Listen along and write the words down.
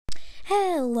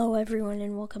Hello everyone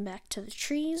and welcome back to the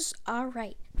trees.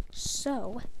 Alright,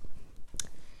 so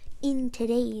in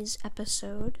today's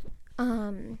episode,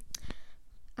 I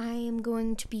am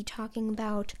going to be talking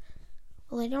about,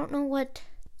 I don't know what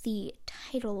the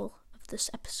title of this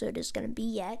episode is going to be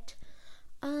yet,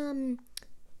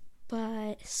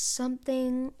 but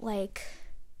something like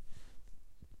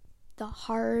the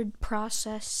hard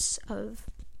process of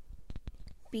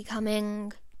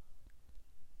becoming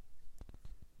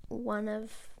one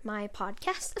of my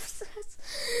podcast episodes.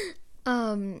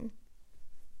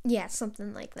 Yeah,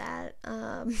 something like that.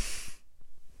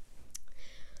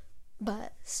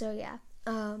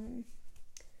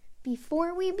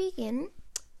 Before we begin,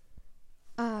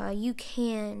 you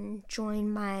can join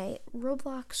my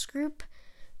Roblox group,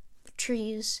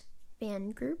 Trees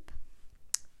Band Group.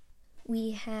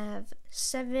 We have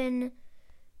 7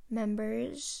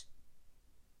 members.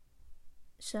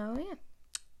 So, yeah.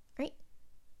 Right?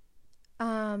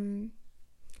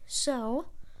 So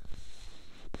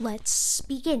let's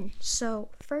begin. So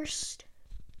first,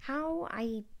 how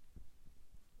I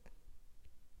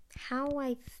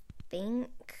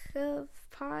think of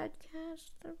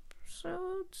podcast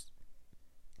episodes,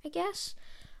 I guess,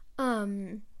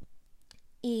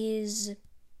 is,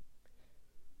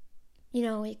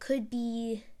 it could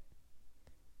be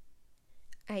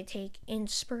I take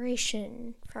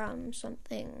inspiration from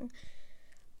something,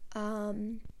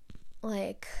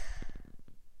 like,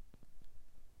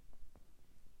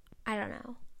 I don't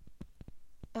know,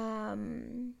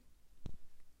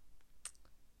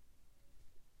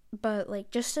 but,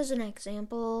 like, just as an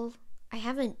example, I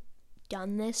haven't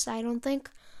done this, I don't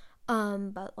think,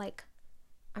 but, like,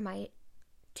 I might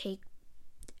take,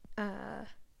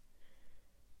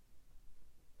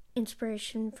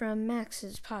 inspiration from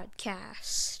Max's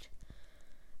podcast,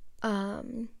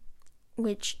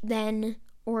 which then,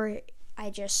 or I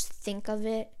just think of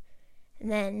it, and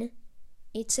then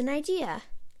it's an idea.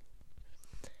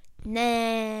 And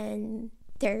then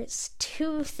there's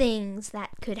 2 things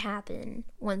that could happen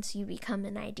once you become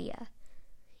an idea.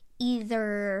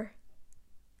 Either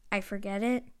I forget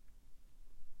it,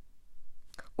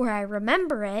 or I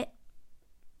remember it.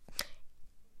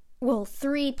 Well,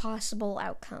 3 possible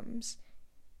outcomes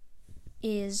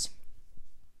is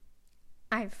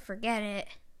I forget it,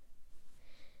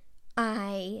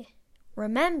 I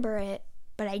remember it,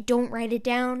 but I don't write it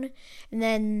down, and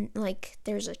then, like,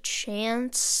 there's a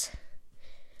chance,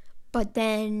 but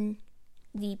then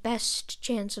the best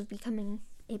chance of becoming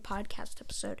a podcast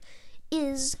episode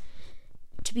is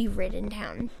to be written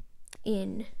down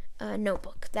in a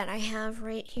notebook that I have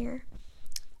right here.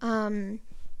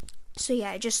 So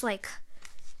yeah, just, like,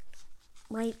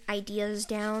 write ideas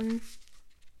down,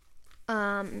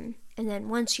 and then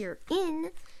once you're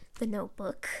in the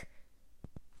notebook,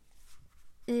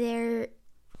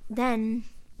 then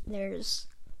there's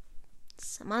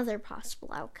some other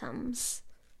possible outcomes.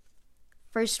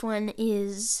 First one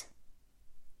is,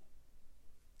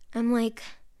 I'm like,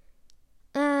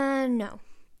 no,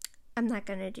 I'm not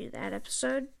gonna do that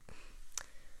episode.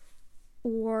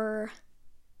 Or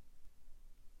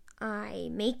I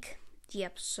make the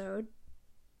episode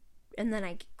and then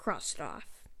I cross it off.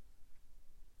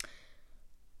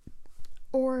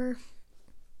 Or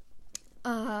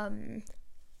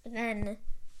then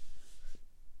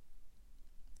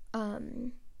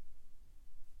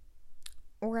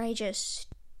or I just,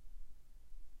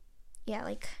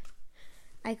 like,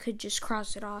 I could just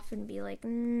cross it off and be like,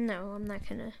 no, I'm not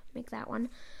gonna make that one.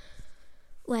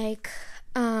 Like,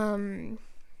 one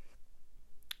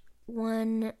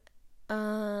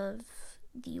of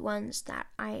the ones that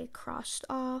I crossed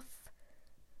off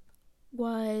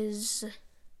was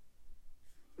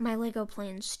my Lego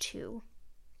Plans 2.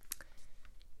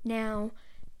 Now,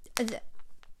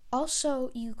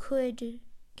 also, you could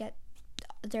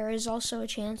there is also a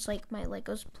chance, like my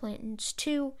Lego Plans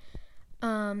 2,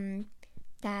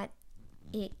 that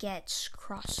it gets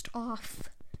crossed off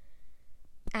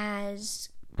as,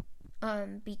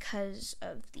 because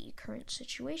of the current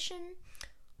situation,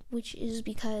 which is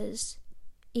because,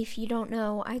 if you don't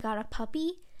know, I got a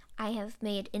puppy. I have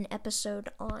made an episode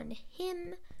on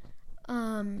him,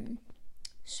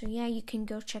 so yeah, you can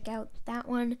go check out that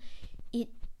one. It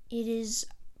is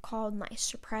called My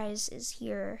Surprise Is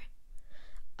Here.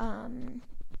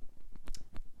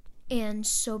 And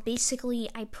so basically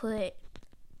I put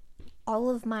all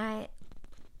of my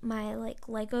like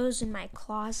Legos in my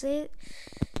closet,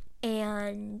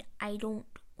 and I don't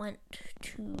want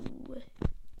to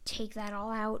take that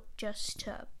all out just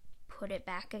to put it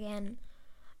back again.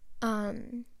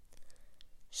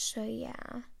 So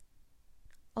yeah.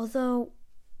 Although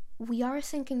we are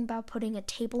thinking about putting a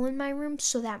table in my room,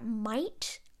 so that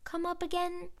might come up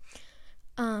again.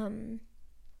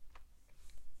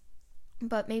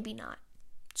 But maybe not.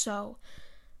 So,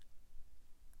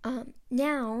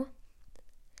 now,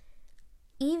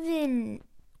 even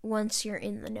once you're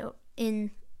in the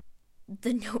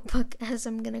notebook, as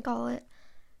I'm gonna call it,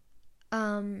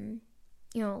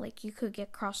 like you could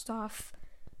get crossed off,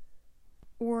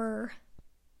 or,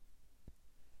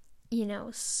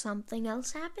 something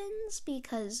else happens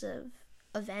because of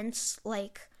events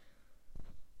like,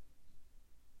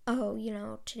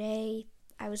 today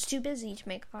I was too busy to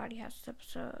make a podcast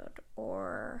episode,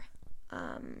 or,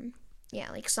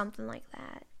 like something like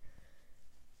that.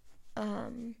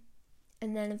 And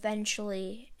then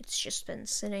eventually it's just been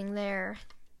sitting there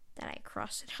that I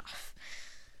cross it off.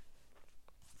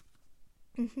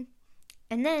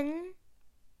 And then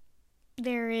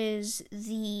there is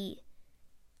the,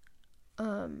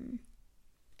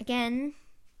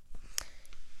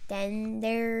 then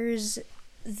there's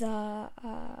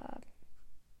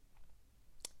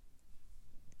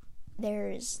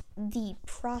the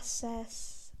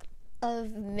process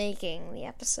of making the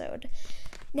episode.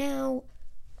 Now,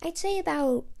 I'd say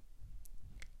about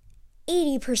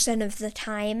 80% of the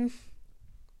time,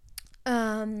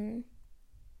 a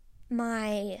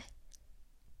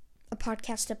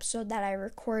podcast episode that I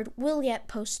record will get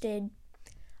posted,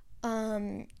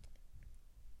 and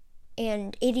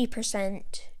 80%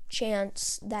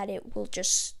 chance that it will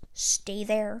just stay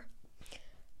there.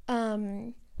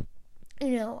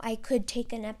 I could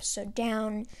take an episode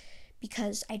down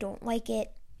because I don't like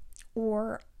it,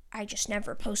 or I just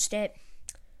never post it,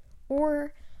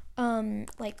 or,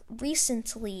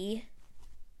 recently,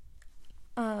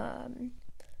 I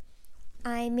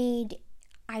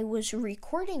was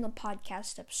recording a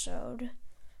podcast episode,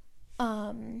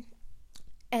 and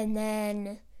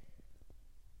then,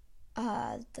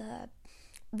 the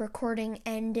recording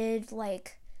ended,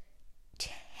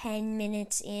 10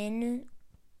 minutes in,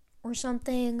 or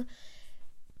something,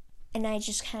 and I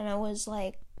just kind of was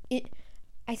I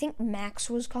think Max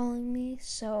was calling me,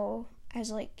 so I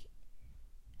was like,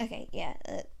 okay, yeah,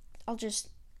 I'll just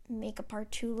make a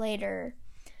part 2 later.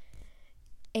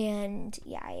 And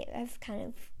yeah, I've kind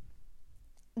of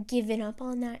given up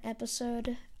on that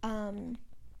episode.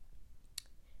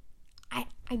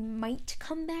 I might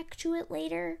come back to it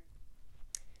later.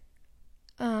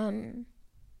 But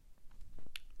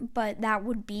that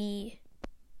would be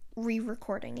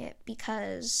re-recording it,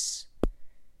 because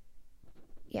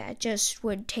it just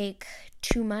would take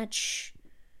too much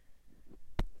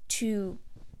to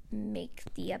make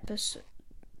the episode,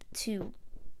 to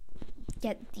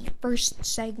get the first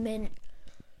segment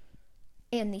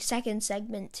and the second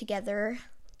segment together,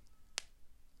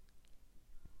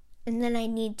 and then I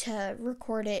need to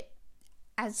record it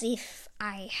as if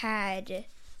I had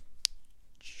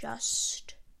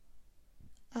just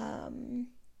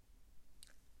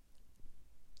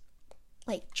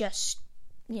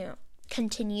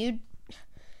continued.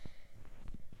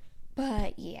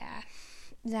 But yeah,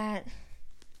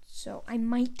 so I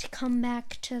might come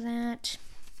back to that.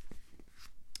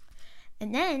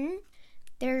 And then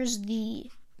there's the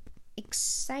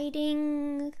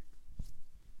exciting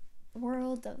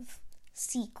world of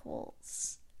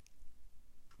sequels.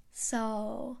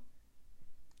 So,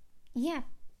 yeah,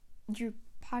 the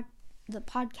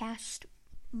podcast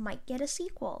might get a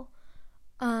sequel.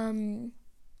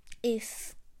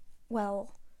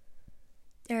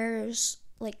 There's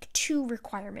 2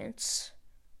 requirements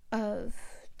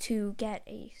to get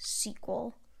a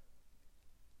sequel.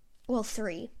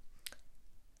 3.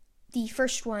 The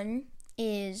first one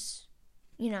is,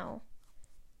 the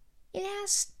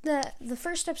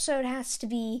first episode has to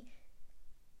be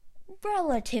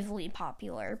relatively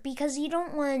popular, because you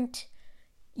don't want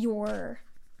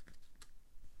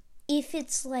if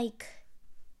it's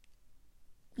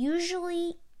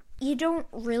usually you don't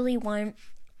really want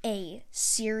a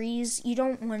series, you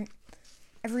don't want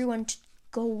everyone to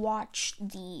go watch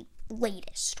the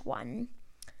latest one.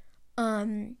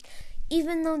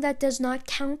 Even though that does not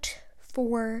count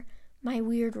for my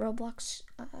weird Roblox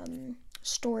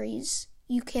stories,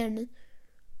 you can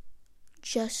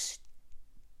just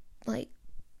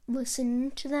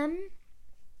listen to them.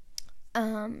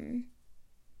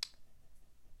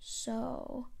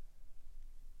 So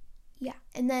yeah,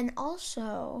 and then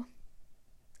also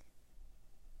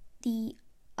the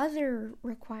other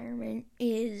requirement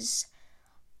is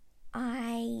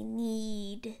I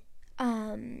need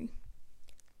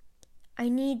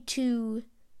to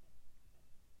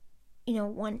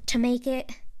want to make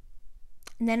it,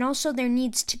 and then also there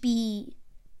needs to be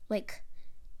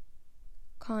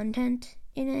content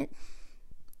in it.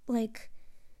 Like,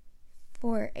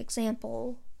 for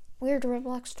example, weird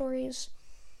Roblox stories.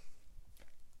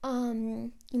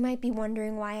 You might be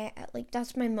wondering why,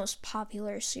 that's my most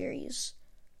popular series.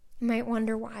 You might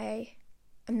wonder why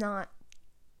I'm not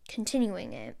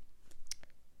continuing it.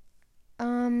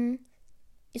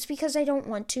 It's because I don't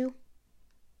want to,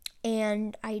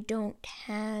 and I don't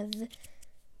have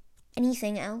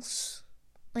anything else.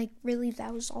 Really,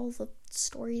 that was all the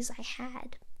stories I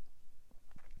had.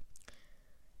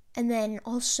 And then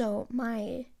also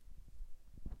my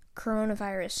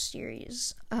coronavirus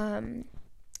series, it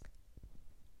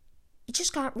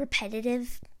just got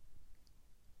repetitive.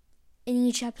 In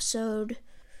each episode,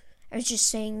 I was just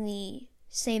saying the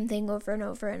same thing over and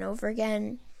over and over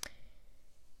again.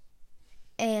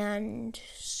 And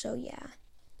so, yeah,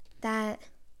 that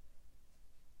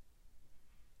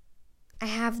I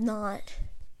have not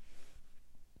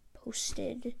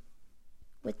posted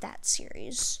with that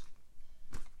series.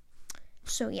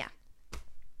 So, yeah.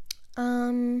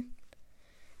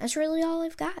 That's really all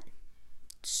I've got.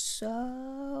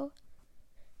 So,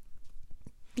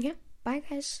 yeah, bye,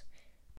 guys.